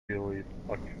really,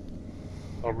 like,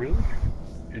 are really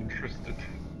interested.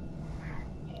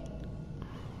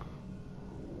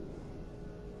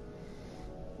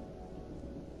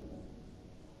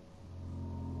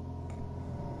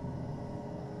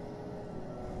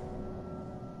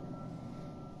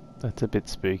 That's a bit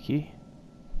spooky.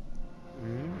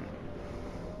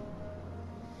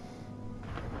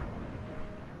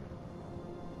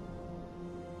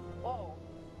 Whoa,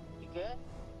 you good?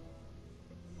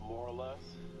 More or less.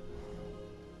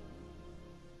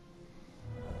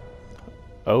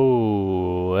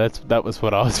 Oh, that was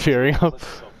what I was fearing of.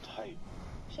 So tight.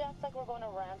 She acts like we're going to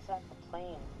ransack the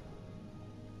plane.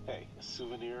 Hey, a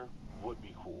souvenir would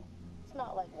be cool. It's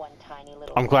not like one tiny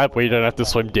little... I'm glad we don't have to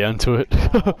swim down to it.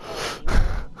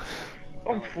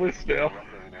 I'm Fliss now.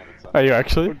 Are you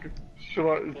actually? Should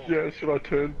I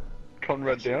turn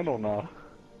Conrad down or nah?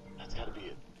 That's gotta be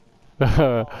it.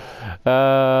 I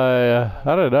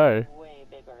don't know. Way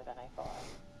bigger than I thought.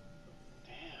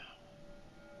 Damn.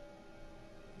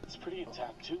 It's pretty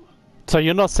intact too. So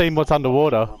you're not seeing what's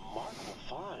underwater? Remarkable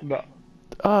find. Nah.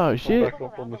 Oh shit. Back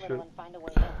up on the ship.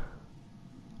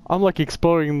 I'm like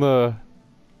exploring the...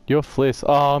 Your Fliss.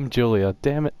 Oh, I'm Julia.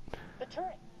 Damn it. The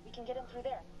turret. We can get in through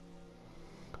there.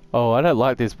 Oh, I don't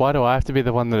like this. Why do I have to be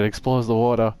the one that explores the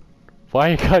water?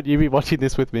 Why can't you be watching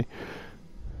this with me?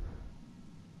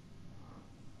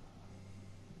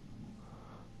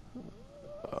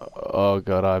 Oh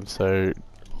god, I'm so...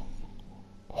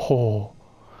 Oh.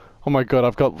 Oh my god,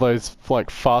 I've got those, like,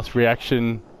 fast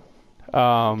reaction,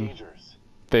 Dangerous.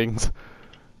 things.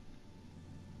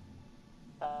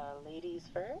 Ladies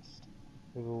first?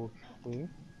 Little clear.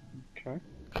 Okay.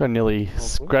 I nearly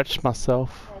scratched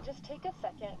myself. Just take a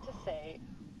second to say...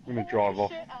 I'm gonna drive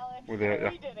off shit, Alex, without we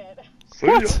you. did it. See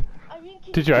What? ya. I mean,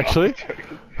 Did you actually?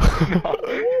 Let's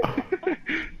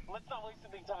not waste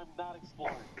any time not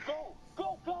exploring. Go!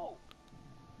 Go! Go!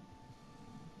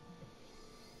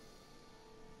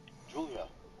 Julia,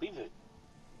 leave it.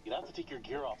 You'd have to take your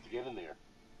gear off to get in there.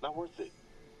 Not worth it.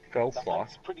 Fell That fly.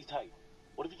 light's pretty tight.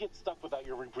 What if you get stuck without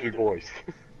your Two rebreather? boys.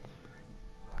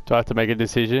 Do I have to make a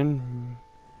decision?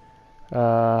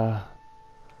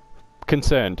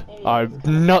 Concerned. I'm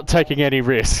not taking any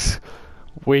risks.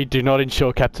 We do not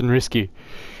insure Captain Risky.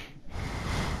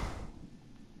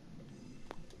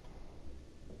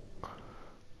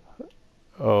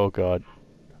 Oh god.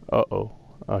 Uh-oh.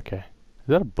 Okay. Is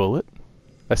that a bullet?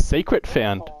 A secret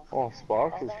found. Oh,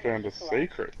 Sparks has found a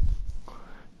secret.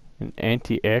 An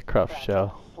anti-aircraft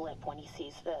shell. Flip when he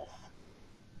sees this.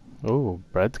 Oh,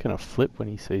 Brad's gonna flip when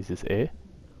he sees this air.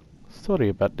 Sorry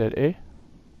about that air.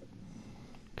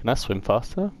 Can I swim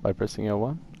faster by pressing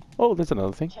L1? Oh, there's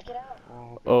another thing. Check it out.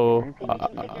 Oh, They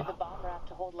reconfigured the bomb raft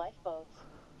to hold lifeboats.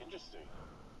 Interesting.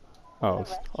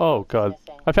 oh god.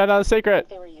 I found out a secret! If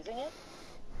they were using it?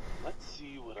 Let's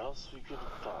see what else we can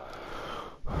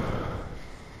find.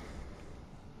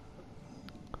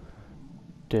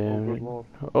 Damn. good lord.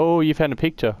 Oh, you found a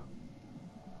picture.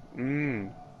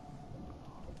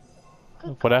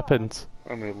 What happens?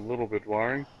 Only a little bit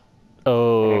worrying.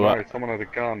 Oh, Oh no, someone had a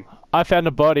gun. I found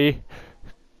a body.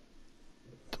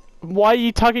 Why are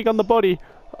you tugging on the body?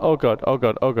 Oh god, oh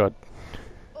god, oh god.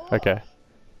 Okay.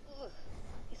 Ugh.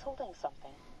 He's holding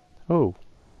something. Oh,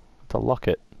 it's a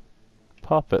locket.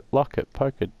 Pop it, lock it,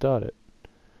 poke it, dot it.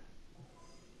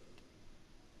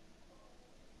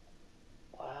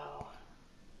 Wow.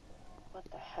 What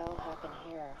the hell happened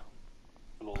here?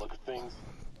 From the look of things,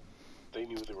 they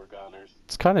knew they were goners.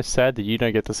 It's kind of sad that you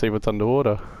don't get to see what's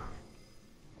underwater.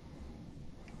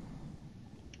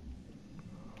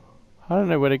 I don't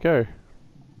know where to go.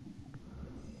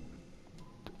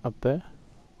 Up there?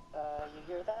 You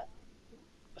hear that?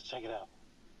 Let's check it out.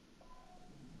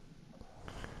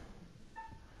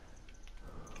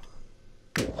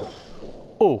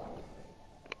 Oh!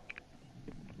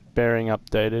 Bearing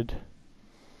updated.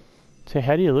 So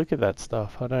how do you look at that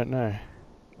stuff? I don't know.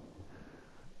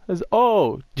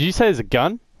 Oh! Did you say there's a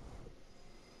gun?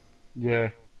 Yeah.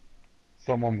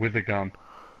 Someone with a gun.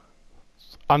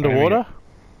 Underwater?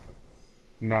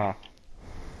 Nah.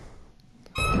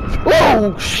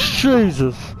 Oh!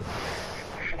 Jesus!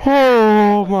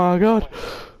 Oh my god!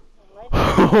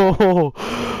 Oh!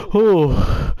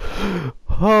 Oh!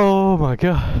 Oh my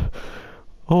god!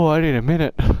 Oh, I need a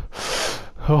minute.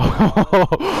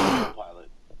 Oh! Pilot.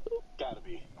 Gotta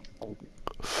be.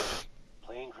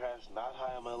 Plane crash not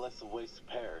high on my list of ways to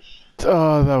perish.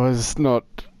 Oh, that was not.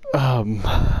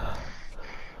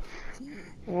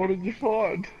 What did you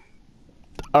find?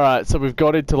 Alright, so we've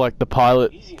got into like the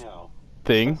pilot Easy now.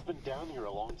 thing. It's been down here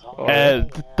a long time. Oh,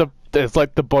 And there's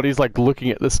like the body's like looking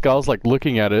at the skull's like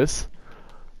looking at us.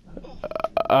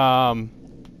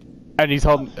 and he's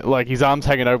holding, like, his arm's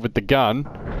hanging over with the gun.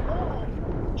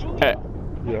 Julia!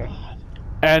 Yeah.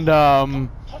 And,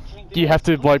 you have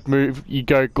to, like, move, you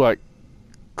go, like,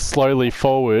 slowly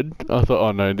forward. I thought,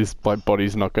 oh no, this, like,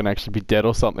 body's not gonna actually be dead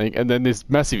or something. And then this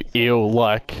massive eel,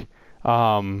 like,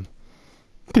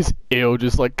 this eel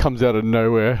just, like, comes out of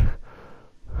nowhere.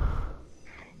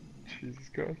 Jesus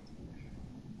Christ.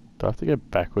 Do I have to go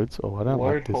backwards? Oh, I don't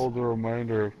Load like this. holds a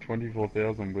remainder of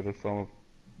 24,000 with a sum of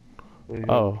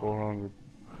Oh. 3,400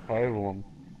 payable on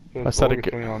I 1st started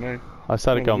August 2019. I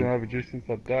started It's going... been overdue since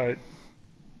that date.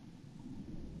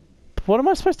 What am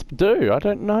I supposed to do? I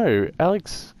don't know.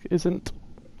 Alex isn't,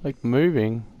 like,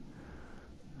 moving.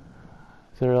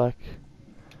 Is there, like...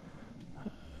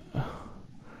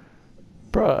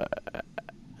 Bruh.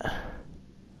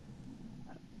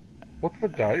 What's the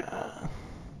date?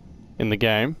 In the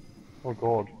game? Oh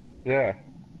god. Yeah.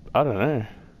 I don't know.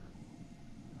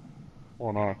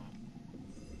 Oh no.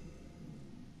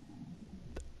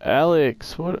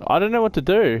 Alex, what? I don't know what to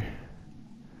do.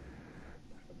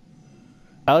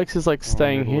 Alex is, like,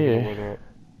 staying here.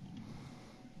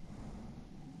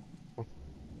 What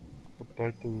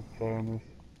date does it say on this?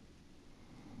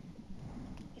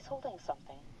 He's holding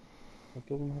something. It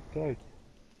doesn't have dates.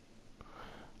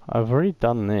 I've already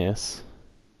done this.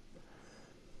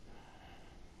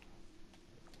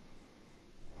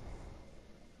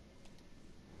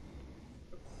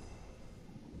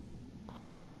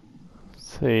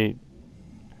 See,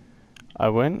 I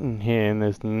went in here and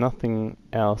there's nothing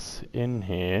else in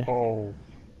here. Oh.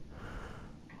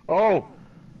 Oh!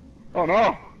 Oh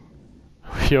no!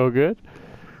 You're good?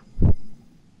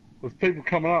 There's people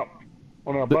coming up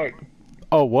on our boat.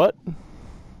 Oh, what?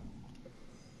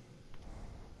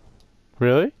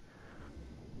 Really?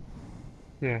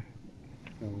 Yeah.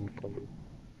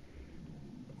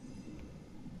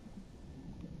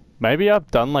 Maybe I've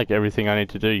done, like, everything I need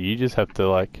to do. You just have to,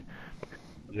 like...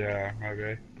 Yeah,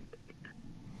 maybe.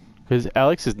 Because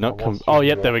Alex is not I coming... lost Oh, you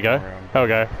yep, there we go. around. There we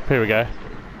go. Here we go.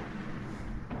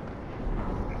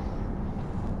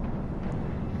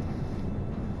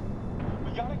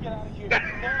 We gotta get out of here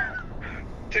now!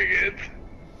 Tickets!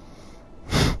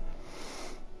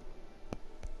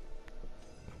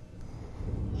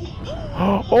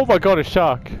 Oh my god, a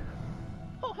shark!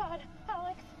 Oh God,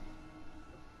 Alex.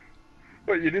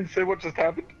 Wait, you didn't see what just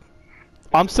happened?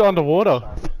 I'm still underwater.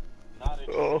 Not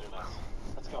interested Oh. in us.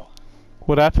 Let's go.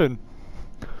 What happened?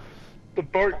 The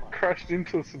boat crashed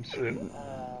into some shit. Okay.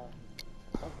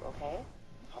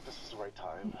 Thought this was the right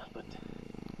time, but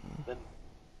then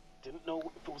didn't know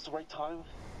if it was the right time.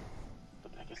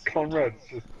 But I guess it's Conrad's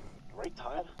just... the right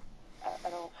time. I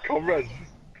don't. Conrad's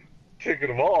just kicking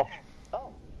him off. Oh.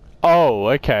 Oh,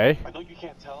 okay. I know you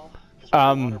can't tell. 'Cause we're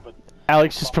underwater, but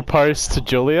Alex just proposed to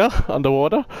Julia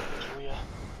underwater. Julia,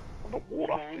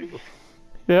 Underwater. marry me? Jesus.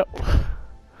 Yep.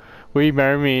 Will you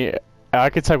marry me? I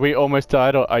could say we almost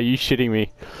died, or are you shitting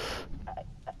me?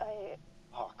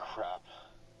 Oh crap.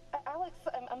 Alex,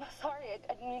 I'm sorry.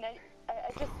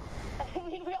 I just. I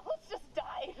mean, we almost just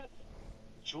died.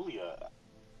 Julia,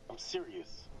 I'm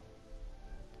serious.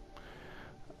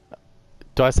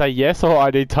 Do I say yes, or I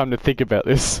need time to think about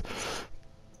this?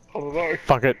 I don't know.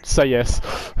 Fuck it, say yes.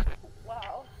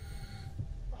 Wow.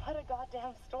 What a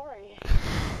goddamn story.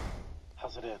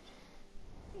 How's it end?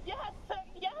 Yes,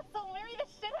 yes, I'll marry the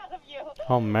shit out of you.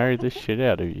 I'll marry the shit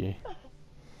out of you.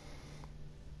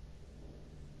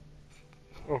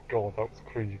 Oh god, that was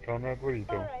cringy, Conrad. What are you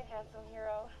doing? Alright, handsome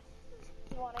hero.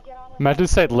 You wanna get on with Imagine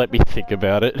say, let me think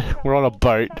about it. We're on a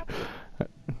boat.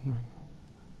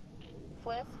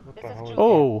 Fliss, this the is hell is Julia.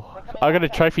 Oh, We're coming I got a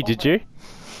back trophy, up. did you?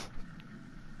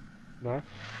 No?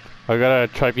 I got a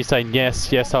trophy saying,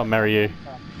 yes, yes, I'll marry you.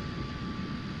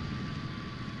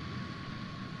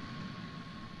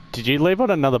 Did you leave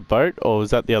on another boat, or was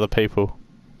that the other people?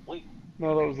 Wait,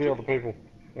 No, that was the other people.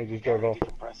 They just drove off.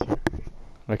 decompress here.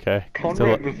 Okay.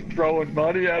 Conrad was throwing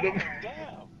money at him. Damn!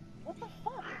 What the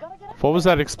fuck? You gotta get up. What was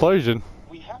that explosion?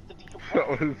 We have to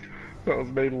decompress. That was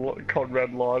me,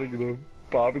 Conrad lighting the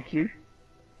barbecue.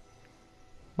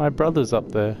 My brother's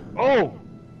up there. Oh!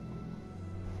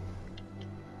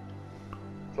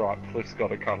 It's alright, Cliff's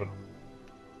got it covered.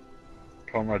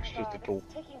 Conrad's just a God, tool.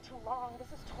 this is taking too long. This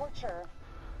is torture.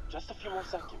 Just a few more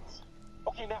seconds.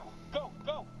 Okay, now, go,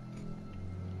 go!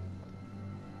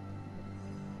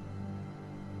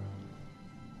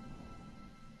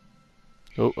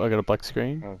 Oh, I got a black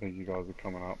screen. I think you guys are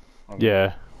coming up.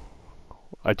 Yeah.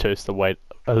 I chose to wait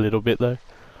a little bit though.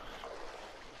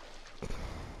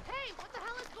 Hey, what the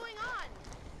hell is going on?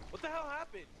 What the hell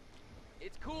happened?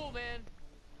 It's cool, man.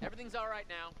 Everything's all right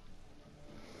now.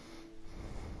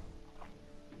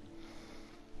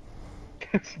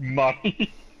 It's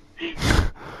money.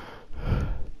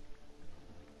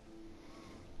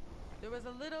 There was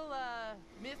a little,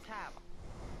 mishap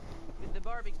with the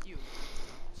barbecue.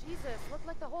 Jesus, looked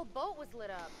like the whole boat was lit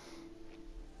up.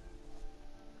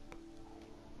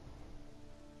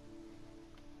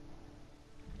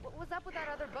 What was up with that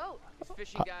other boat? These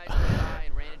fishing guys went by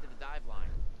and ran into the dive line.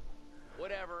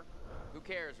 Whatever. Who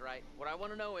cares, right? What I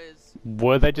want to know is...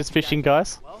 Were they just fishing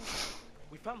guys? Well,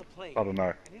 we found the plane. I don't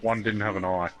know. One didn't have an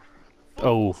eye.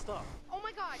 Oh. Stuff. Oh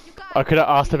my god, you guys! I could have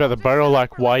asked about the boat, or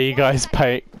like, why are you guys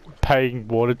paying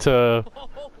water to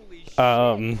Holy shit.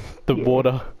 the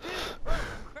water?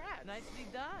 Crap, nicely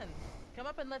done. Come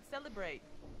up and let's celebrate.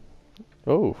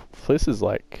 Oh, Fliss is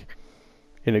like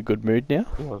in a good mood now.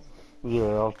 Yes.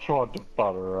 Yeah, I've tried to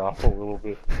butter her up a little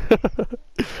bit.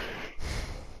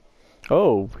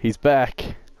 Oh, he's back.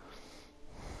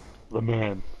 The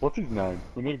man. What's his name?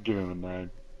 We need to give him a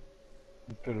name.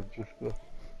 Instead of just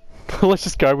the... Let's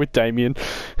just go with Damien.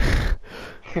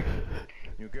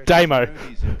 Damo. Damo.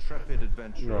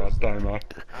 Right, Damo.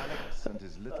 Alex and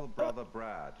his little brother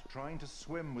Brad trying to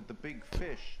swim with the big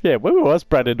fish. Yeah, where was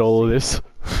Brad in all of this?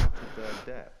 Their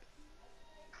death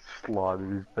Slided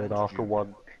his bed after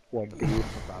one beer.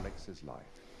 of Alex's life,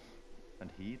 and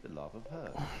he the love of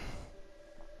hers.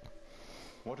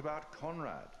 What about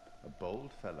Conrad? A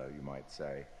bold fellow, you might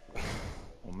say.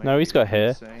 Or maybe No, he's got you hair.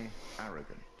 could say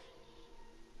arrogant.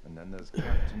 And then there's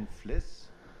Captain Fliss,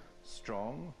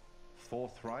 strong,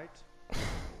 forthright,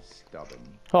 stubborn.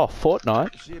 Oh,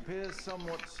 Fortnite. She appears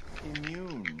somewhat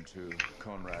immune to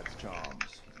Conrad's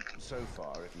charms, so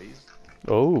far at least.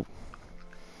 Oh,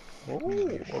 Oh,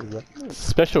 what was that?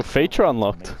 special feature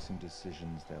unlocked. Make some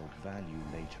decisions they'll value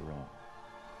later on.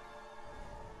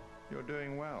 You're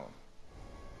doing well.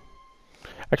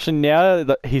 Actually, now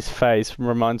that his face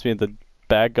reminds me of the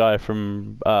bad guy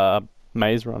from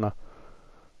Maze Runner.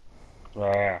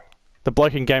 Ah, The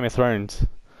bloke in Game of Thrones.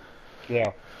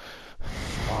 yeah.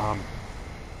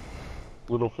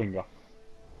 Littlefinger.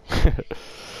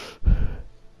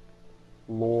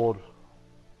 Lord.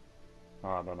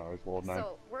 I don't know his lord name.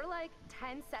 So, we're like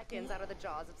 10 seconds out of the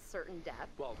jaws of certain death.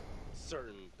 Well,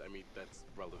 certain. I mean, that's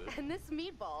relative. And this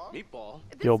meatball... Meatball?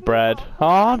 this You're Brad. meatball Oh,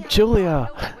 I'm out of Julia.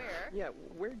 nowhere. Yeah,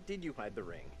 where did you hide the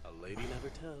ring? A lady never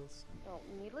tells. Well,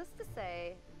 needless to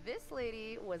say, this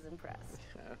lady was impressed.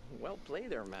 Well played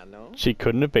there, man, no? She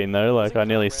couldn't have been though, like I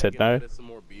nearly said no. Get us some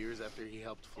more beers after he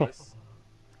helped Fliss.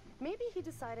 Maybe he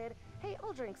decided, hey,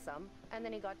 I'll drink some, and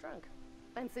then he got drunk.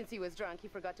 And since he was drunk, he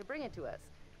forgot to bring it to us.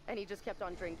 And he just kept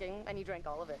on drinking, and he drank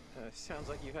all of it. Sounds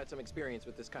like you've had some experience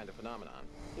with this kind of phenomenon.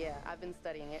 Yeah, I've been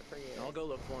studying it for years. I'll go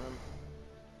look for him.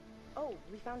 Oh,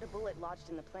 we found a bullet lodged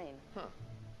in the plane. Huh.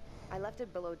 I left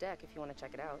it below deck if you want to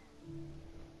check it out.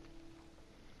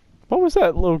 What was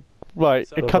that little, like,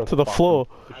 it cut to the floor?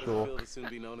 For How does sure. it feel to soon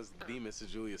be known as the Mrs.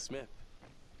 Julia Smith?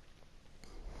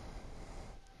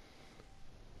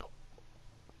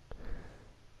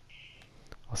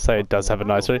 I'll say it does have a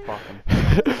nice ring.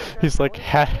 Fucking- He's like,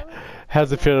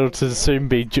 how's it feel to soon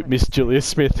be Miss Julia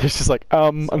Smith? It's just like,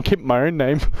 I'm keeping my own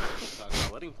name. Talk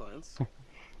about wedding plans.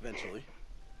 Eventually.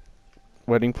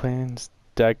 Wedding plans.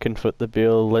 Dad can foot the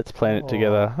bill. Let's plan it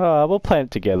together. Oh, we'll plan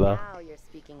it together. Now you're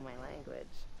speaking my language.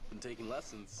 Been taking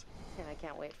lessons. And I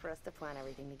can't wait for us to plan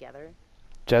everything together.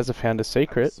 Jazza found a I'm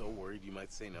secret. so worried you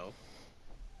might say no.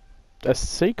 A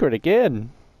secret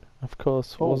again. Of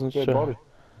course, Oh, wasn't dead sure. body.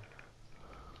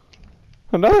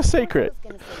 Another secret. I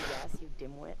was gonna say yes, you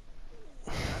dimwit.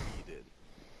 Happy you did.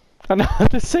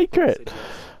 Another Said secret. yes.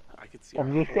 I could see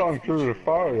I'm our just going through the future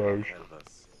photos. ahead of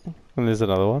us. And there's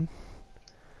another one.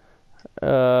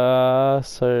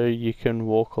 So you can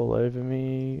walk all over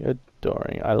me,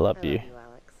 adoring. I love you.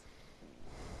 Alex.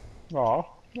 Oh,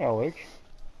 Alex.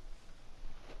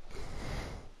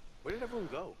 Where did everyone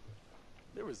go?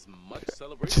 There was much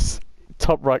celebration. Just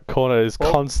top right corner is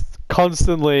Oh.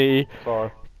 constantly,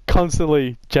 Sorry.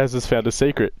 Jazz has found a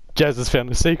secret. Jazz has found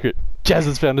a secret. Jazz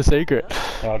has found a secret.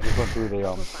 I just went through the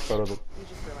We'll find photo. it. You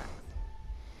just relax.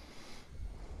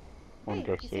 I'm Hey, gonna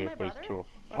go you see see my if these brother? two Or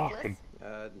are Bliss? fucking.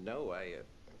 No, I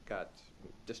got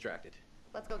distracted.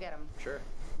 Let's go get him. Sure.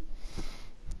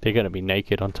 They're gonna be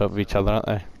naked on top of each other, aren't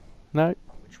they? No.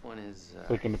 Which one is,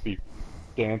 They're gonna be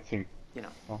dancing. you know,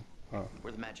 Oh.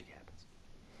 where the magic happens?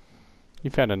 You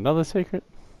found another secret?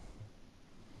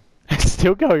 It's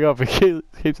still going up. It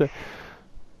keeps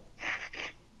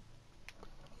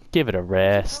Give it a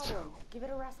rest. Problem. Give it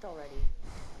a rest already.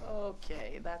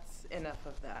 Okay, that's enough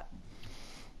of that.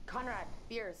 Conrad,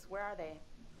 beers, where are they?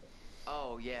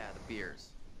 Oh, yeah, the beers.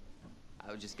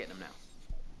 I was just getting them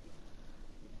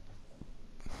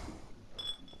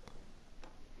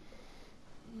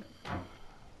now.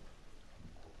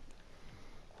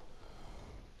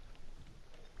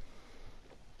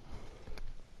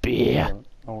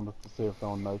 see if they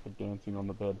were naked dancing on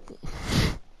the bed.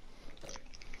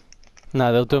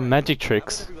 No, they'll do Alright, magic now that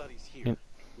tricks. everybody's here, Yeah.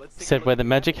 let's take a Said look where at the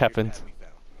magic navigator happens. pad we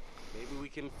found. Maybe we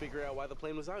can figure out why the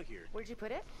plane was out here. Where'd you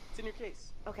put it? It's in your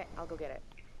case. Okay, I'll go get it.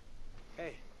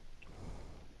 Hey.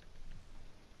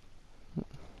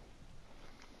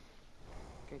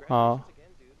 Congratulations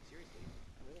again, dude. Seriously.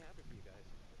 I'm really happy for you guys. I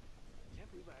can't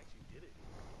believe I actually did it.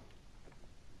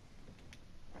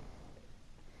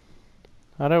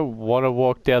 I don't want to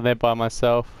walk down there by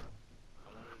myself.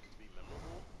 I wanted it to be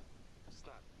memorable. It's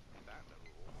not that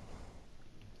memorable.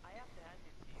 I have to hand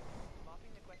it to you.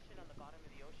 Popping the question on the bottom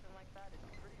of the ocean like that is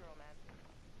pretty romantic.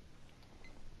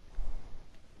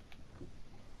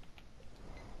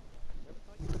 Never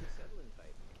thought you were the settling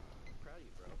type. I'm proud of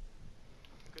you, bro.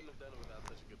 Couldn't have done it without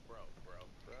such a good bro.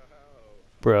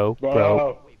 Bro. Wait, what do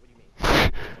you mean? I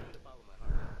told you to follow my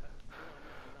heart. One,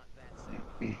 I'm not that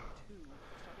savvy. Two, I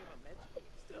was talking about med school.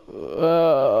 Still.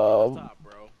 Stop,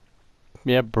 bro.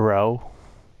 Yeah, bro.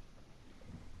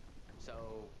 So,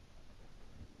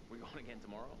 we're going again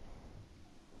tomorrow?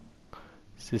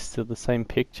 Is this still the same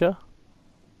picture?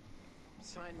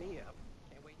 Sign me up.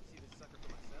 Can't wait to see this sucker for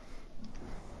myself.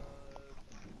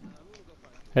 I'm gonna go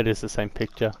find It is the same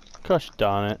picture. Gosh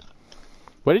darn it.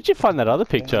 Where did you find that other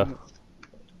picture?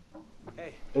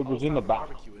 Hey. It was in the back.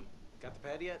 Barbecuing. Got the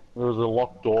pad yet? There was a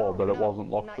locked door, but it No, wasn't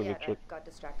locked not for the yet. chick. I got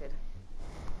distracted.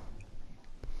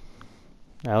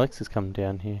 Alex has come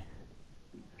down here.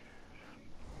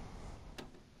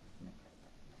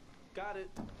 Got it.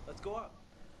 Let's go up.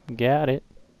 Got it.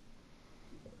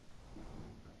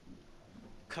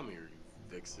 Come here, you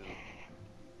vixen.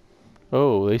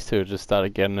 Oh, these two just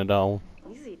started getting it on.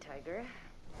 Easy, Tiger.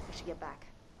 We should get back.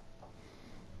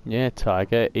 Yeah,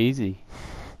 Tiger, easy.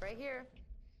 Right here.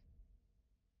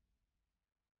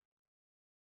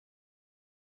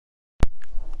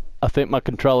 I think my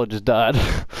controller just died. I'm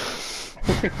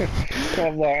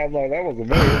like, that wasn't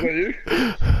me, was that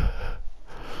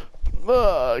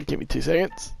you? Give me 2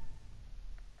 seconds.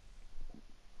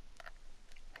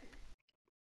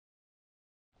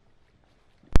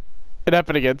 It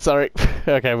happened again, sorry.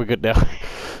 Okay, we're good now.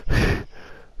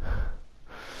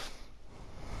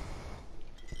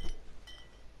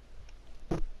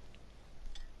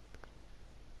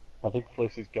 I think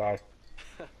Fleece is gay.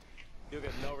 You'll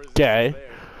get no resistance Gay.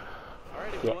 there.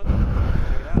 Alright, everyone.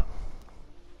 Check it out.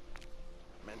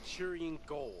 Manchurian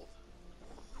gold.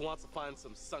 Who wants to find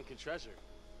some sunken treasure?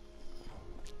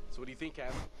 So what do you think,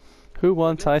 Captain? Who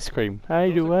wants ice cream? I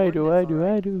do, I do, I do,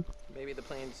 I do. maybe the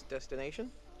plane's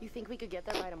destination? You think we could get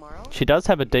there by tomorrow? She does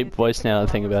have a deep voice now that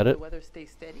I think about The it. weather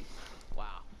stays steady.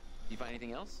 Wow. You find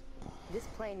anything else? This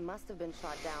plane must have been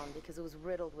shot down because it was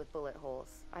riddled with bullet holes.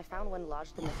 I found one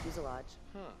lodged in the fuselage.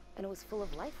 And it was full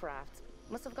of life rafts.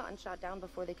 Must have gotten shot down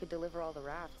before they could deliver all the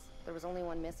rafts. There was only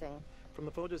one missing. From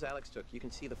the photos Alex took, you can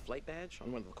see the flight badge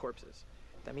on one of the corpses.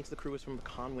 That means the crew was from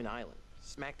Conwin Island,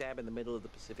 smack dab in the middle of the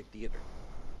Pacific Theater.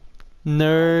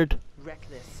 Nerd.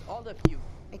 Reckless, all of you.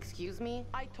 Excuse me?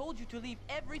 I told you to leave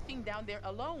everything down there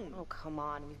alone. Oh, come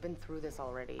on. We've been through this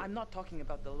already. I'm not talking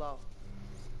about the law.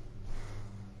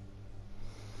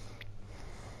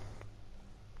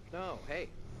 No, hey,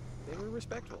 they were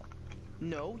respectful.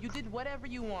 No, you did whatever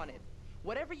you wanted.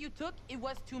 Whatever you took, it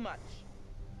was too much.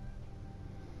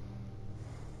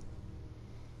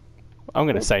 I'm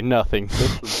gonna say nothing.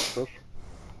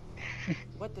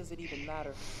 What does it even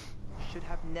matter? Should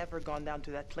have never gone down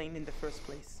to that plane in the first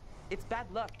place. It's bad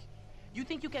luck. You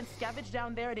think you can scavenge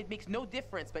down there and it makes no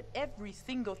difference, but every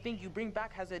single thing you bring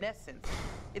back has an essence.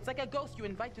 It's like a ghost you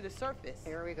invite to the surface.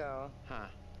 Here we go. Huh.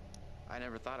 I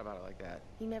never thought about it like that.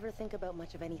 You never think about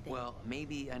much of anything. Well,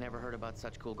 maybe I never heard about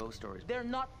such cool ghost stories. They're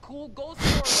not cool ghost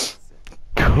stories.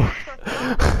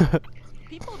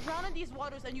 People drown in these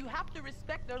waters and you have to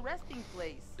respect their resting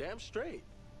place. Damn straight.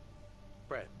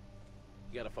 Brett,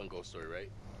 you got a fun ghost story,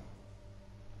 right?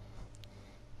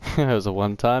 It was a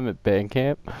one time at band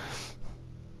camp.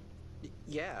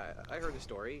 Yeah, I heard a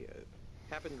story.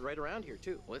 Happened right around here,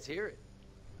 too. Let's hear it.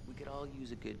 We could all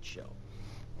use a good show.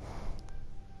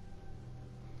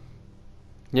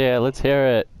 Yeah, let's hear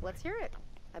it. Let's hear it.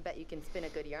 I bet you can spin a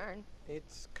good yarn.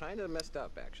 It's kind of messed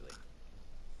up, actually.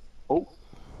 Oh,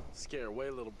 Scare away,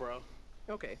 little bro.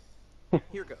 Okay,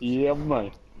 here goes. yeah,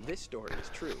 mate. This story is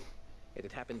true. It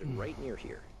had happened right near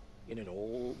here, in an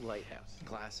old lighthouse.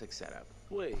 Classic setup.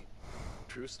 Wait,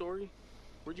 true story?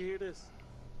 Where'd you hear this?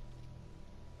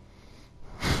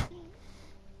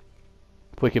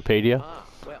 Wikipedia. Ah,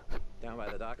 well, down by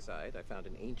the dockside, I found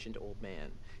an ancient old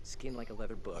man, skin like a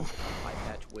leather book,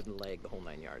 eye-patch wooden leg, the whole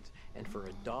 9 yards. And for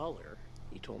 $1,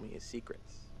 he told me his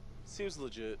secrets. Seems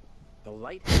legit. The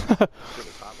lighthouse stood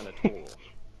atop an atoll,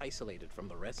 isolated from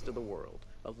the rest of the world,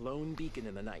 a lone beacon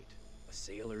in the night, a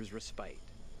sailor's respite.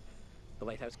 The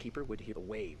lighthouse keeper would hear the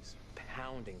waves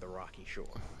pounding the rocky shore.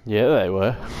 Yeah, they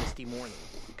were. One misty morning,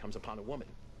 he comes upon a woman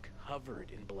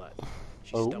covered in blood.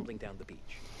 She's Oh. stumbling down the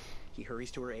beach. He hurries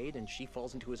to her aid and she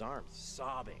falls into his arms,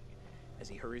 sobbing. As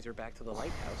he hurries her back to the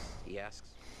lighthouse, he asks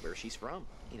where she's from.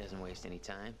 He doesn't waste any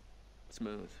time.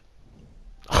 Smooth.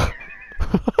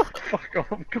 Fuck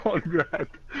off, Conrad.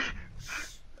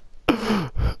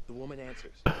 The woman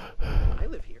answers, I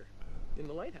live here, in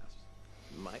the lighthouse.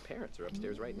 My parents are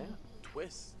upstairs right now.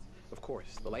 Twist. Of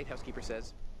course, the lighthouse keeper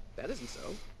says, that isn't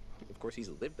so. Of course, he's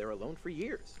lived there alone for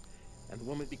years. And the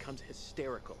woman becomes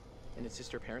hysterical and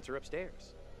insists her parents are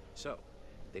upstairs. So,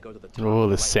 they go to the top. Oh, of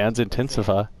the this sounds lighthouse.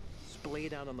 intensify.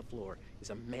 Splayed out on the floor is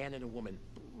a man and a woman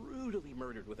brutally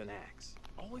murdered with an axe.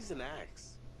 Always an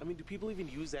axe. I mean, do people even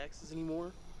use axes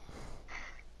anymore?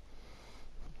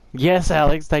 Yes,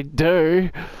 Alex, they do.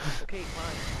 Okay,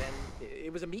 fine. Then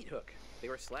it was a meat hook. They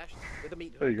were slashed with a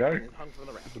meat hook There you go. and hung from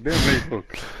the raft. The damn meat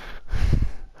hook.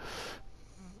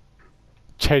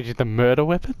 Changing the murder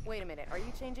weapon? Wait a minute, are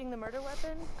you changing the murder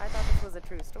weapon? I thought this was a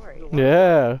true story.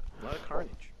 Yeah. A lot of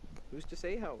carnage. Who's to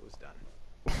say how it was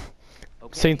done?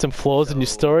 Okay, Seen some flaws in your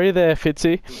story there,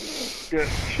 Fitzy.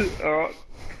 Yeah, alright.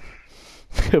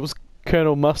 It was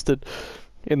Colonel Mustard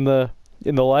in the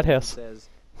lighthouse. Says,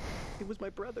 it was my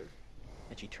brother.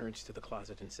 And she turns to the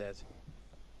closet and says,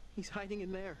 he's hiding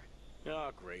in there.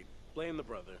 Oh, great. Blame the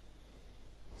brother.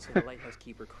 So the lighthouse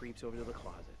keeper creeps over to the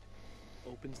closet,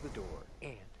 opens the door,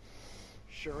 and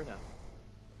sure enough,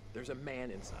 there's a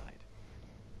man inside.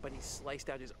 But he sliced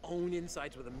out his own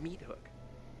insides with a meat hook.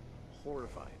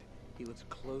 Horrified, he looks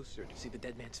closer to see the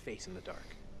dead man's face in the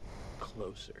dark.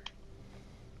 Closer.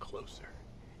 Closer.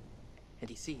 And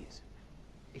he sees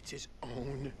it's his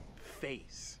own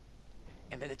face.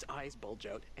 And then its eyes bulge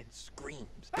out and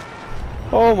screams.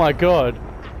 Oh my god.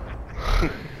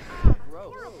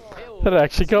 That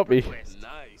actually got me.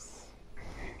 Nice.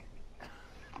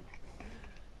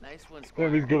 Nice one, Damn, Squire.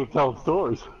 he's good at telling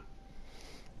stories.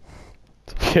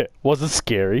 Yeah, wasn't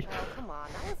scary. Oh, come on,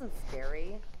 that wasn't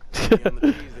scary. Be on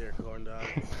the cheese there, corn dog.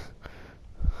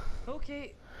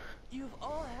 Okay, you've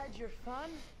all had your fun.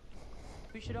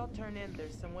 We should all turn in.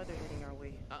 There's some weather heading our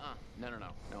way.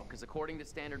 No, because according to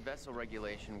standard vessel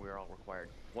regulation, we're all required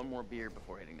one more beer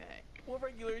before hitting the hay. What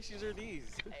regulations are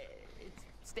these? It's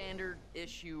standard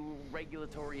issue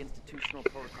regulatory institutional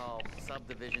protocol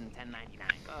subdivision 1099.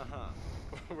 Uh-huh.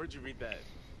 Where'd you read that?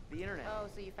 The internet. Oh,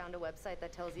 so you found a website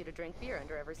that tells you to drink beer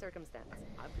under every circumstance.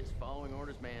 I'm just following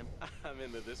orders, ma'am. I'm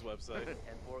into this website.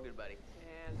 10-4, good buddy.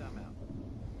 And I'm out.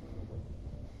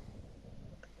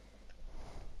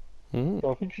 Mm.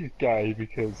 So I think she's gay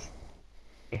because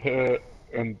her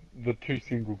and the two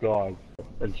single guys,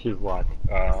 and she's like,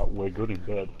 we're good in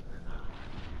bed.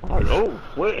 I'm like, oh,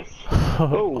 Wes.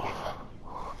 Oh.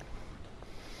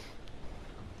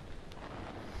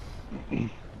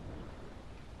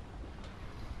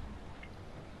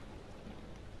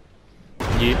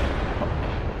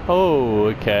 Yeah. Oh,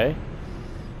 okay.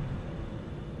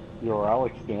 You're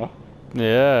Alex now.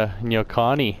 Yeah, and you're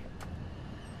Connie.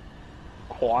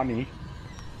 Quani.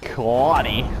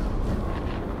 Connie.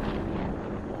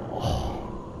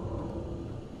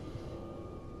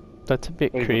 That's a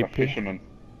bit These are the creepy. fishermen.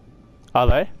 Are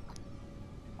they?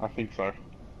 I think so.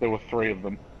 There were 3 of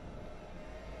them.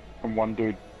 And one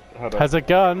dude had Has a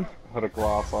gun. had a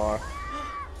glass eye.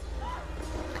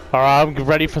 Alright, I'm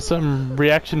ready for some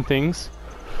reaction things.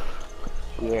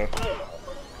 Yeah.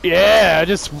 Yeah, I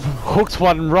just hooked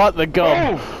one right in the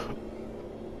gob. Oh!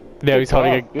 Now he's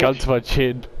holding a Good gun bitch. to my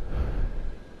chin.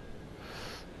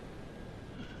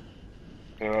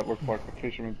 Yeah, that looks like the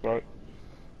fisherman's boat.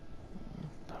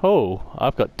 Oh,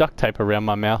 I've got duct tape around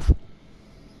my mouth.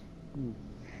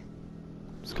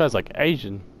 This guy's like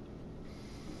Asian.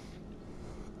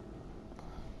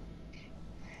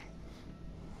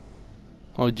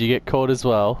 Oh, did you get caught as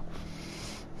well?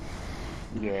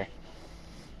 Yeah.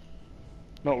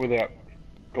 Not without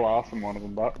glass in one of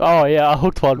them, but... Oh yeah, I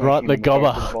hooked one right in the in the top of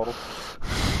the gobber. bottle.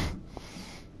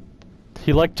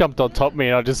 He like jumped on top of me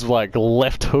and I just like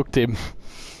left hooked him.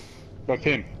 That's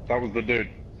him. That was the dude.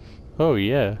 Oh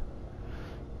yeah.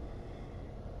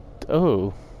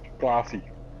 Oh, Glassy.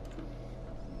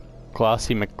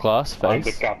 Glassy McGlass I'm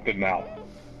the face. captain now.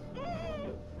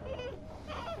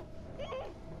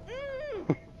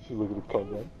 She's looking at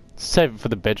Conrad. Save it for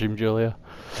the bedroom, Julia.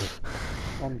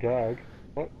 On gag.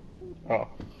 What? Oh.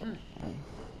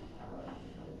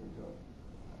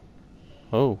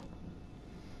 Oh.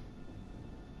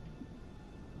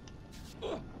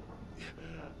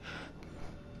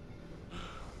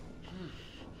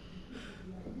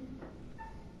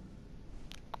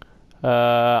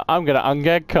 I'm gonna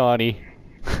ungag Connie.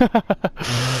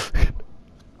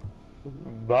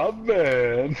 My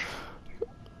man.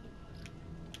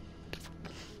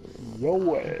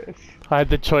 Yo ass. I had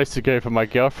the choice to go for my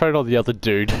girlfriend or the other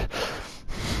dude. How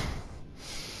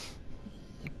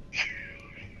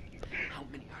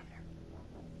many are there?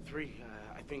 3,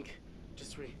 I think.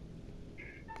 Just 3.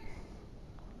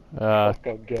 Fuck,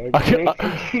 I'm gagged. I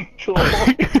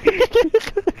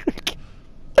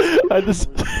had this.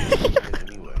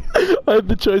 I had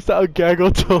the choice to ungag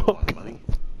or talk.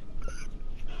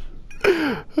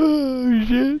 Oh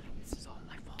shit. This is all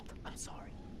my fault. I'm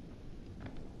sorry.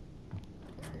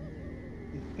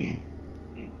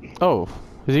 Oh,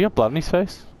 has he got blood on his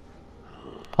face?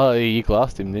 Oh, you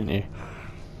glassed him, didn't you?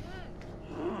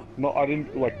 No, I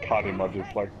didn't like cut him, I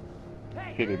just like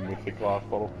hit him with the glass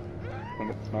bottle when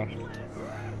it smashed.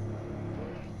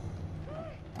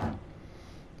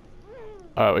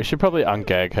 Oh, we should probably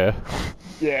ungag her.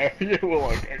 Yeah, yeah, well,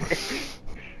 okay.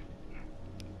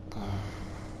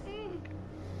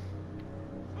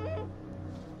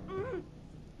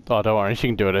 Oh, don't worry, she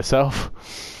can do it herself.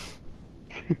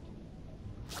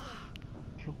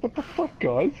 What the fuck,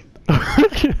 guys?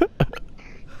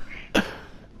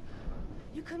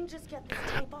 You couldn't just get this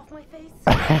tape off my face?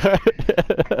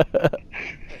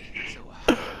 So,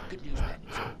 good news, bad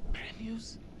news. Bad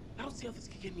news? I don't see how this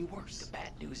could get any worse. The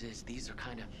bad news is these are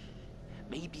kind of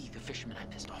maybe the fishermen I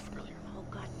pissed off earlier. Oh,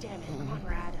 god damn it,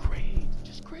 Conrad. Great,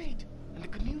 just great. And the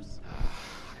good news?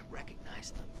 I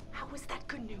recognized them. How was that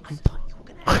good news? I thought you were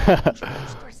gonna ask.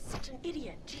 You're such an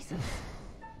idiot, Jesus.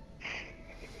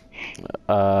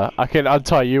 I can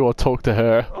untie you or talk to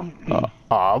her. I'm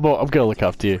gonna look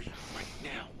after you. Right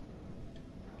now.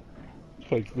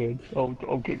 Thanks, man.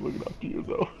 I'll keep looking after you,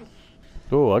 though.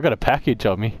 Oh, I got a package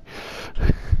on me.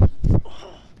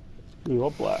 You're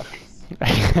black.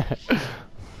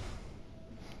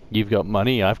 You've got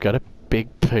money, I've got a big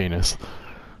penis.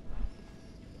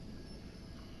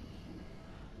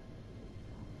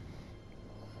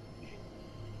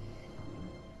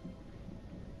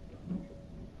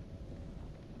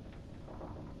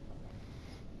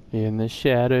 In the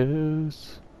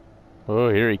shadows. Oh,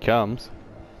 here he comes.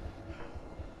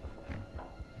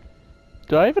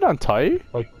 Did I even untie you?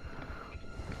 Like,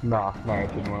 nah, it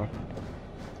didn't work.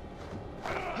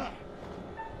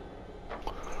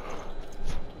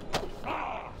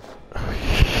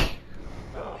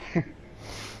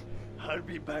 I'll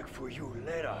be back for you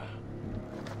later.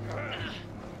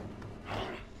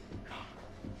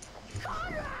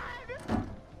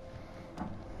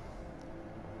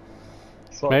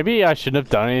 So, Maybe I shouldn't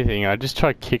have done anything. I just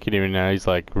tried kicking him and now he's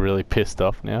like really pissed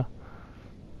off now.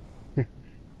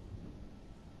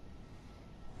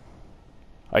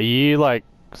 Are you like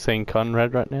seeing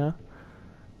Conrad right now?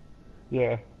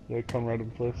 yeah, Conrad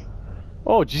and Bliss.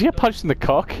 Oh, did you get punched in the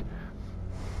cock?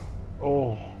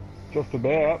 Oh, just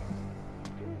about.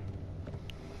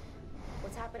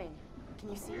 What's happening? Can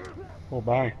you see? Oh,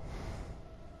 bang.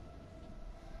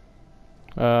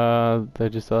 They're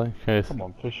just like, okay. Come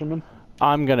on, fisherman.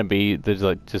 I'm gonna be, they're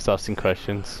like just asking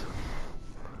questions.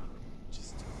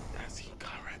 Just asking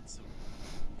Conrad some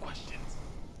questions.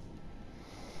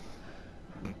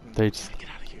 They just Get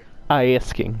out of here.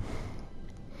 asking.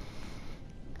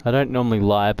 I don't normally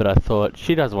lie, but I thought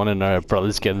she doesn't want to know her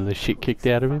brother's getting the shit kicked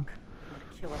out of him.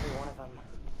 Kill every one of them.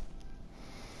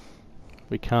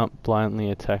 We can't blindly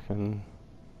attack him.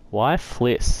 Why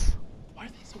Fliss? Why are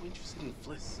they so interested in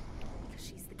Fliss? Because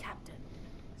she's the captain.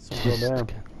 So Go down. I want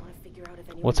to figure out if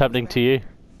anyone What's knows happening where- to you?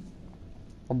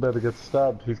 I'm about to get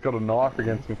stabbed. He's got a knife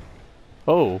against me.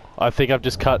 Oh, I think I've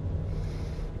just cut.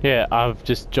 Yeah, I've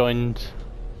just joined.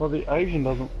 Well, the Asian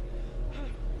doesn't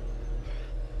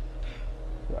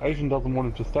want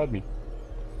him to stab me.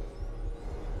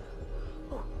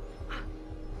 I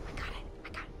got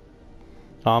it.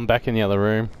 I'm back in the other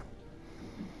room.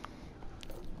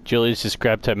 Julie's just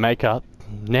grabbed her makeup.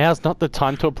 Now's not the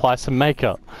time to apply some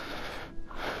makeup.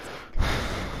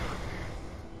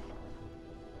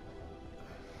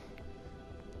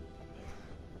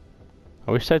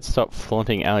 I wish they'd stop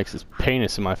flaunting Alex's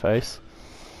penis in my face.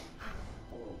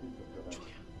 Julia,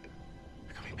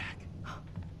 they're coming back.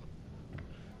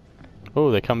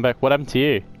 Oh, they come back. What happened to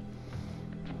you?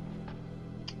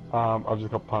 I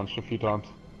just got punched a few times.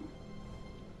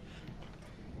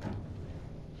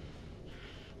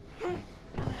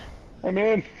 Hey,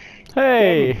 man.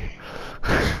 Hey!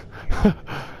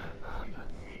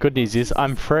 Good news is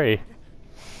I'm free.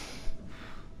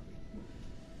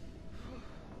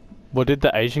 What did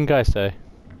the Asian guy say?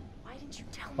 Why didn't you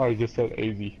tell me? Oh, he just said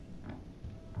easy.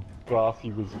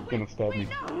 Glassy was gonna stab me.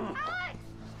 Alex!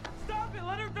 Stop it!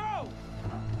 Let her go!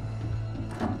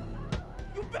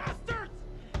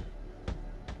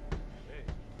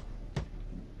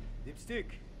 Dipstick.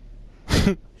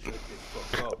 Shut the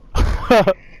fuck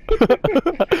up.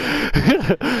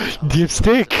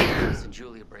 Dipstick. Alice and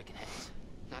Julia breaking heads,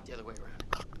 not the other way around.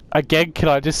 Again, can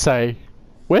I just say,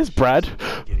 where's Brad?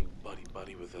 Getting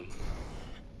buddy with him.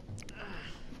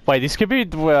 Wait, this could be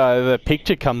where the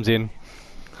picture comes in.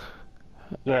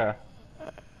 Yeah.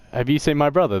 Have you seen my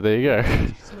brother? There you go.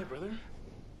 Is my brother?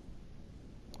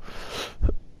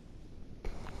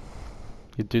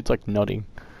 Your dude's like nodding.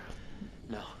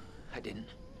 No, I didn't.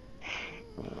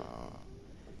 I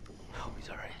hope he's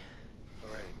alright.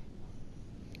 Alright.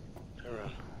 Turn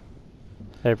around.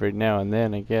 Every now and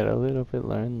then I get a little bit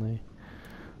lonely.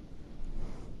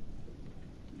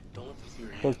 Don't let them see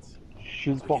your Because hands.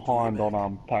 she's behind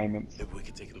on payments Maybe we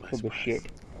could take them by for the surprise. ship.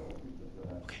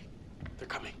 Okay, they're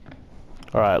coming.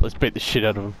 Alright, let's beat the shit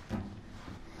out of him.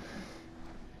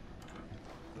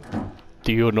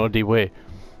 Do you or do we?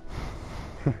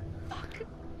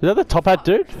 Is that the top hat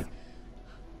dude?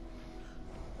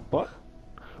 What?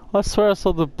 I swear I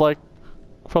saw the bloke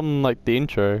from like the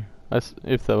intro.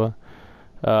 If they were.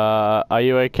 Are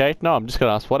you okay? No, I'm just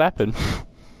gonna ask what happened.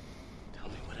 Tell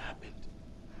me what happened.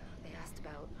 They asked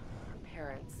about our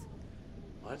parents,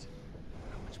 What?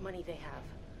 how much money they have.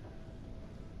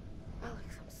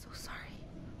 Alex, I'm so sorry.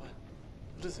 What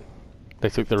is it? They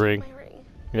took the ring. My ring.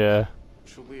 Yeah.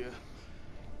 Julia,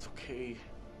 it's okay.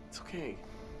 It's okay.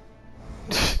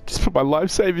 Just put my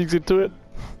life savings into it.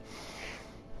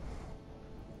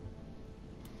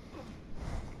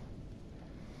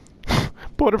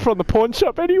 Bought it from the pawn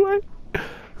shop anyway. Now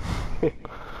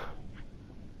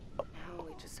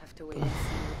we just have to wait and see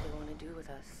what they want to do with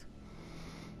us.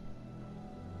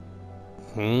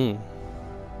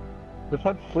 We've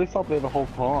had Fliss up there the whole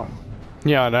time.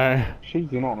 Yeah, I know.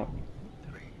 She's in on it.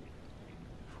 3,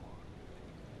 4,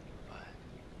 5,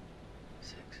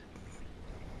 6,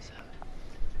 7,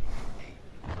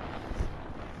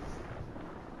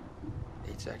 8.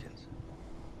 8 seconds.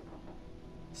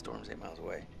 Storm's 8 miles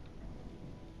away.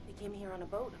 They came here on a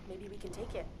boat. Maybe we can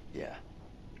take it. Yeah.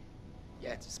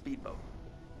 Yeah, it's a speedboat.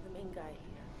 The main guy,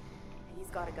 he's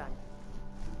got a gun.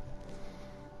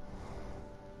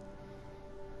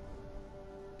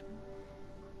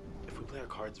 If we play our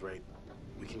cards right,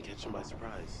 we can catch him by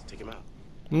surprise. Take him out.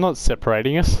 I'm not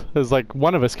separating us. There's like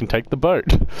one of us can take the boat.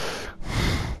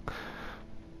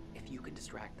 If you can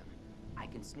distract them, I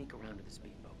can sneak around to the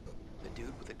speedboat. The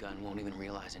dude with the gun won't even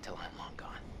realize until I'm long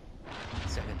gone.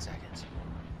 7 seconds.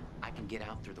 I can get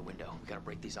out through the window. We gotta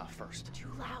break these off first. Too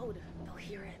loud. They'll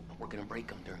hear it. We're gonna break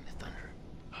them during the thunder.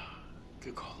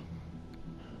 Good call.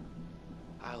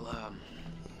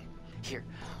 Here,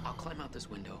 I'll climb out this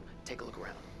window, take a look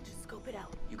around. Just scope it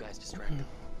out. You guys distract them,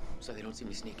 so they don't see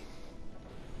me sneaking.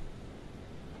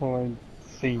 Well, I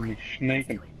see you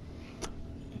sneaking.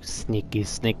 Sneaky,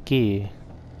 sneaky.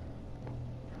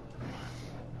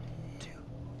 2,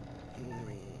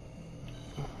 3.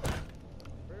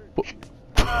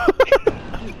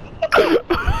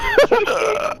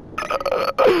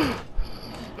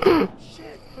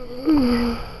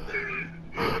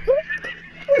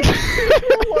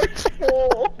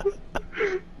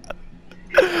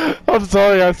 I'm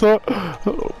sorry, I thought.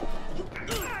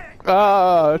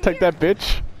 Ah, take that,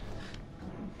 bitch.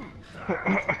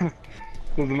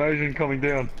 There's an Asian coming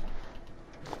down.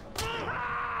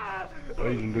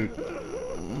 Asian dude.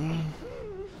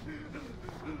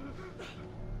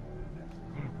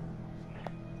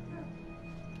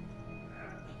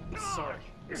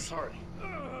 Sorry.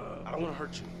 I don't want to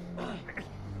hurt you.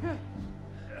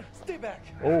 Stay back.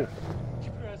 Oh,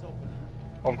 Keep your eyes open.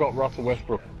 I've got Russell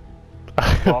Westbrook.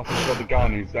 Russell's got the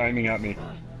gun, he's aiming at me.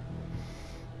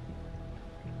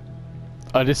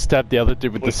 I just stabbed the other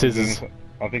dude with the Fliss is in scissors. it.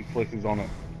 I think Fliss is on it.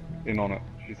 In on it.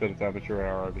 She said it's amateur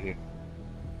hour over here.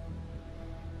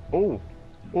 Oh,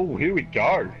 here we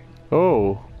go.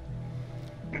 Oh.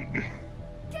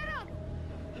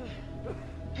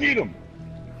 Get him!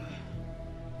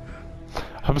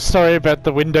 I'm sorry about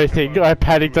the window thing. I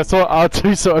panicked. I saw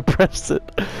R2, so I pressed it.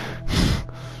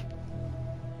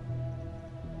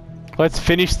 Let's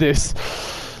finish this.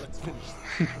 Let's finish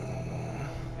this. This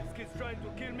kid's trying to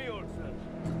kill me also.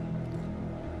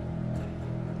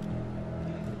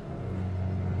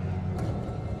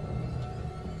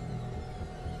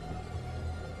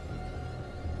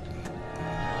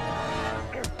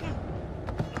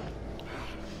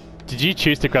 Did you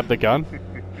choose to grab the gun?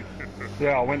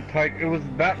 Yeah, I went take. It was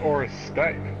that or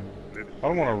escape. I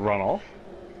don't want to run off.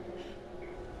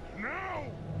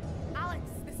 Alex,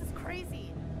 this is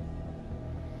crazy.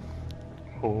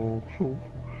 Oh.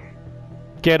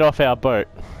 Get off our boat.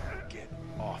 Get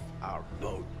off our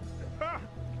boat.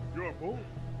 Your boat?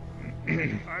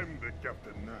 I'm the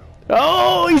captain now.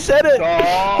 Oh, he said it!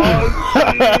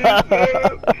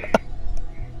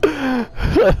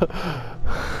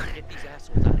 Get these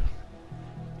assholes out of here.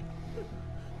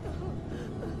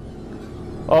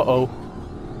 Uh-oh.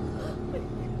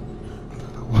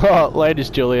 Well, ladies,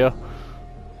 Julia.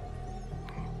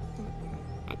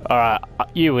 Alright,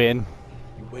 you win.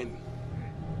 You win.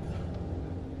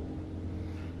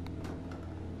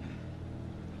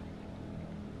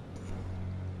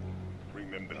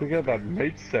 Bring them down. Forget that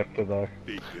meat scepter though.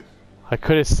 Take this. I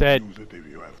could have said, Use it if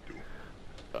you have to.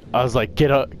 I was like, could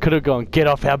have gone, get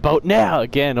off our boat now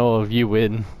again, or you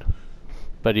win.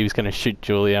 But he was going to shoot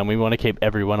Julia, and we want to keep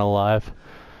everyone alive.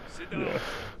 Sit down.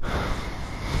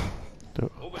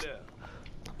 Over there.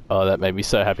 Oh, that made me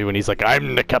so happy when he's like,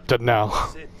 I'm the captain now.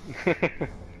 Sit.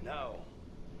 Now.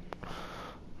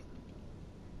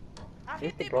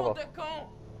 Arrêtez, brother. bande de cons!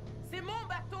 C'est mon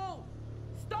bateau!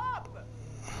 Stop!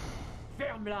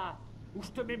 Ferme-la, ou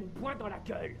je te mets mon poing dans la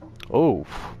gueule. Oh.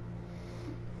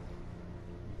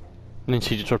 And then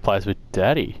she just replies with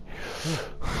Daddy.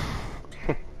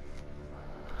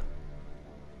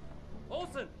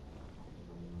 Olsen!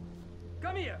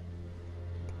 Come here!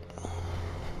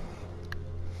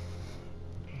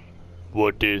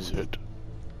 What is it?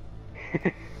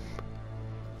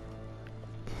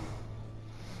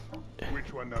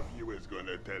 Which one of you is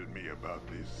gonna tell me about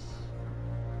this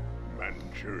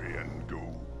Manchurian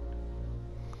gold?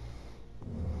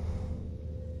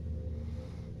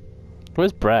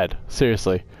 Where's Brad?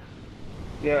 Seriously.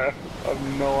 Yeah, I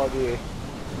have no idea.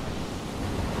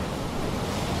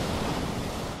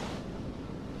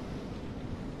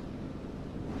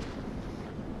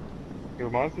 It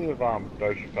reminds me of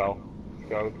Dave Chappelle. This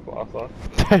guy with the glass eye.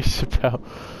 Dave Chappelle.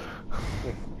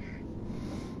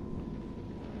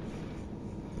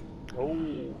 Oh,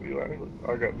 you actually,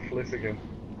 I got Fliss again.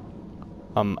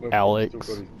 Alex. Still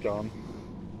got his gun.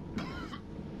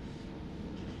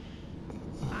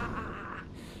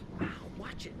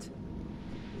 Watch it.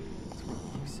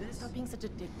 Stop being such a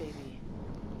dick baby.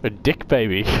 A dick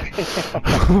baby.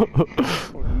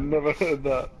 I've never heard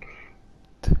that.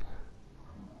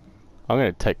 I'm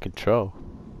gonna take control.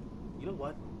 You know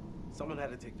what? Someone had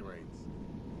to take the reins.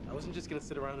 I wasn't just gonna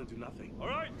sit around and do nothing. All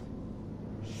right.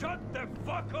 Shut the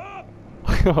fuck up.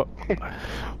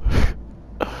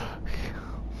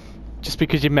 Just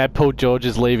because you're mad Paul George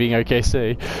is leaving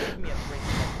OKC. Give me a break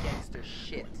from that gangster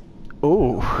shit.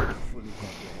 Ooh. Fully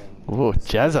comprehend Ooh,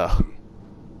 Jazza.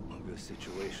 of your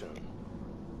situation,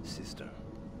 sister.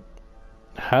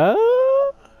 Huh?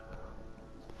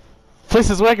 Fliss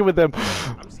is working with them.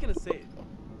 I'm just gonna say it.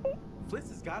 Fliss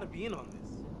has gotta be in on this.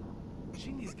 She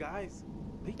and these guys,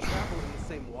 they travel in the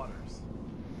same waters.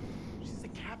 She's the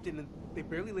captain and they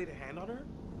barely laid a hand on her?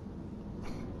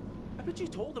 I bet you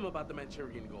told them about the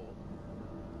Manchurian gold.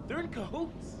 They're in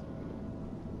cahoots.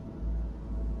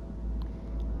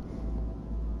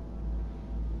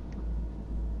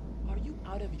 Are you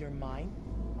out of your mind?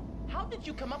 How did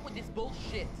you come up with this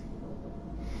bullshit?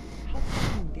 How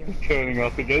fucking dare you? Turning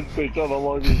us against each other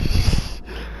like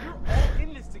You're all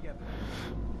in this together.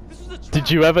 This was a trap. Did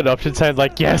you have an option saying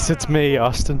like, yes, it's me,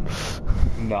 Austin?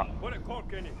 nah. What a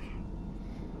cork in it.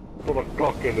 Put a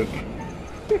cock in it.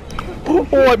 Oh,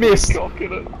 I missed. Cock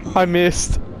in it. I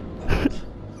missed. Sit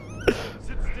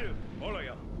still, all of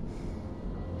you.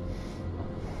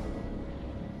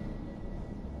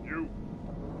 You,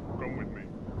 come with me.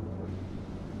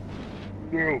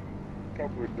 No,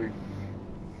 come with me.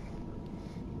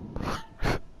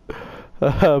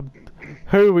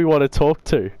 Who do we want to talk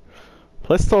to?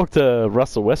 Let's talk to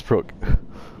Russell Westbrook.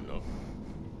 No.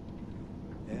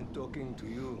 And talking to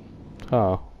you.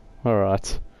 Oh,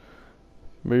 alright.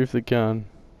 Move the gun.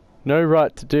 No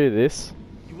right to do this.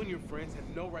 You and your friends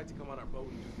had no right to come on our boat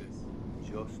and do this.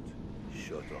 Just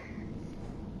shut up.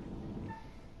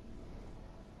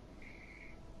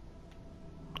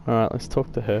 Alright, let's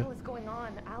talk to her. What is going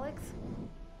on, Alex?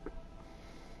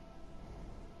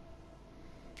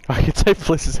 I could say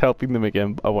Fliss is helping them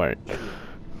again, but I won't. Are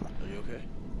you okay?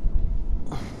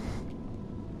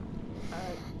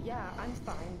 Yeah, I'm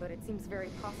fine, but it seems very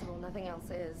possible nothing else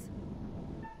is.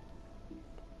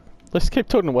 Let's keep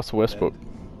talking to Russell Westbrook.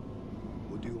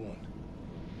 What do you want?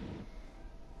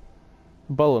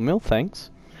 Bowl of milk, thanks.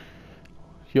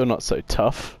 You're not so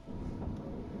tough.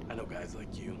 I know guys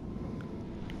like you.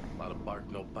 A lot of bark,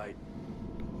 no bite.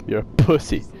 You're a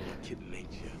pussy. Just a little kitten,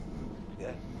 ain't you?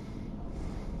 Yeah.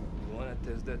 You wanna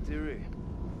test that theory?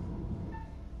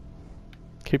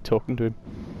 Keep talking to him.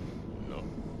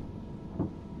 No.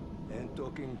 And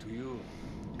talking to you.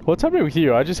 What's happening with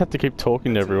you? I just have to keep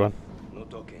talking to everyone. No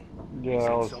talking. Yeah,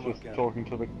 I was just talking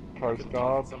to the Coast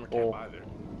Guard or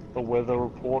the weather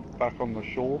report back on the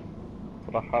shore,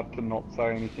 but I had to not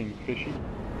say anything fishy,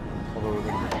 or there were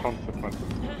going to be consequences.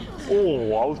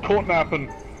 Oh, I was caught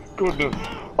napping. Goodness.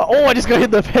 Oh, I just got hit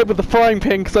in the head with the frying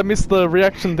pan because I missed the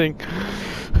reaction thing.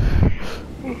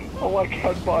 I like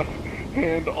had my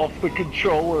hand off the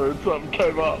controller and something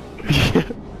came up.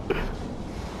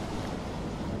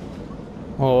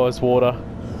 Oh, it's water.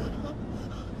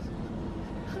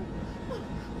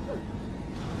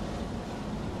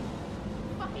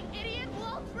 Fucking idiot! We'll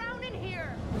all drown in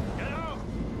here! Get out!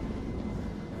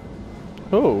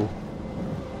 Oh.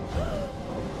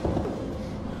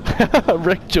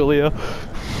 Wreck Julia.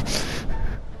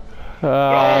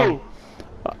 No!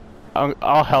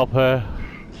 I'll help her.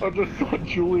 I just saw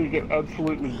Julia get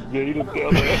absolutely yeeted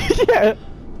down there. Yeah.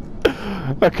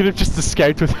 I could have just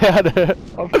escaped without her.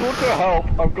 I've got to help.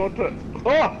 I've got to.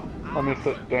 Oh! I missed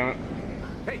it. Damn it.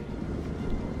 Hey!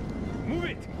 Move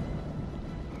it!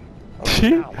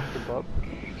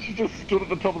 She just stood at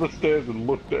the top of the stairs and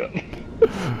looked out.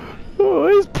 Oh,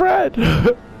 where's Brad?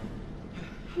 Yeah,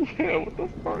 what the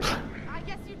fuck? I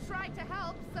guess you tried to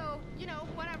help, so, you know,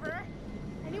 whatever.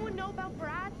 Anyone know about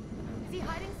Brad? Is he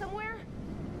hiding somewhere?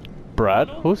 Brad?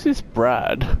 Who's this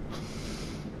Brad?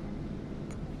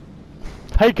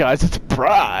 Hey guys, it's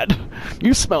Brad!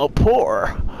 You smell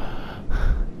poor!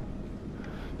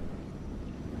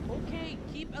 Okay,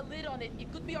 keep a lid on it.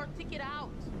 It could be our ticket out.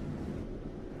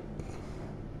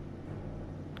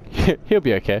 He'll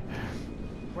be okay.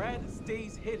 Brad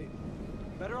stays hidden.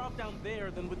 Better off down there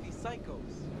than with these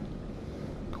psychos.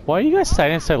 Why are you guys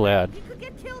saying so loud? He could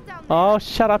get killed down there. Oh,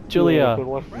 shut up, Julia. Yeah,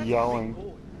 like Brad's yelling. a big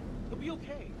boy. He'll be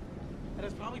okay. And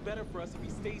it's probably better for us if he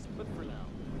stays put for now.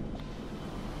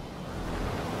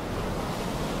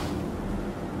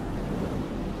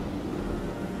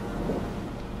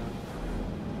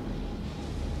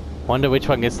 Wonder which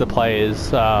one gets to play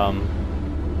as,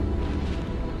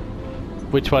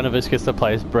 which one of us gets to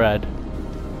play as Brad?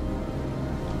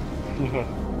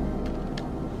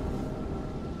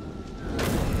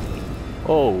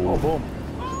 Oh. Boom.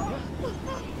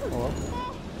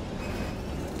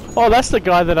 Oh, that's the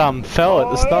guy that fell at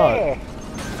the start. Yeah.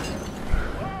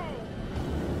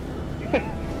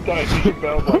 Don't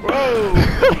bell like, whoa!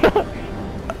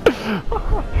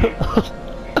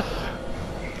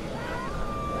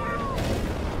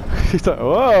 He's like,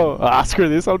 whoa! Ah, screw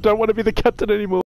this! I don't want to be the captain anymore.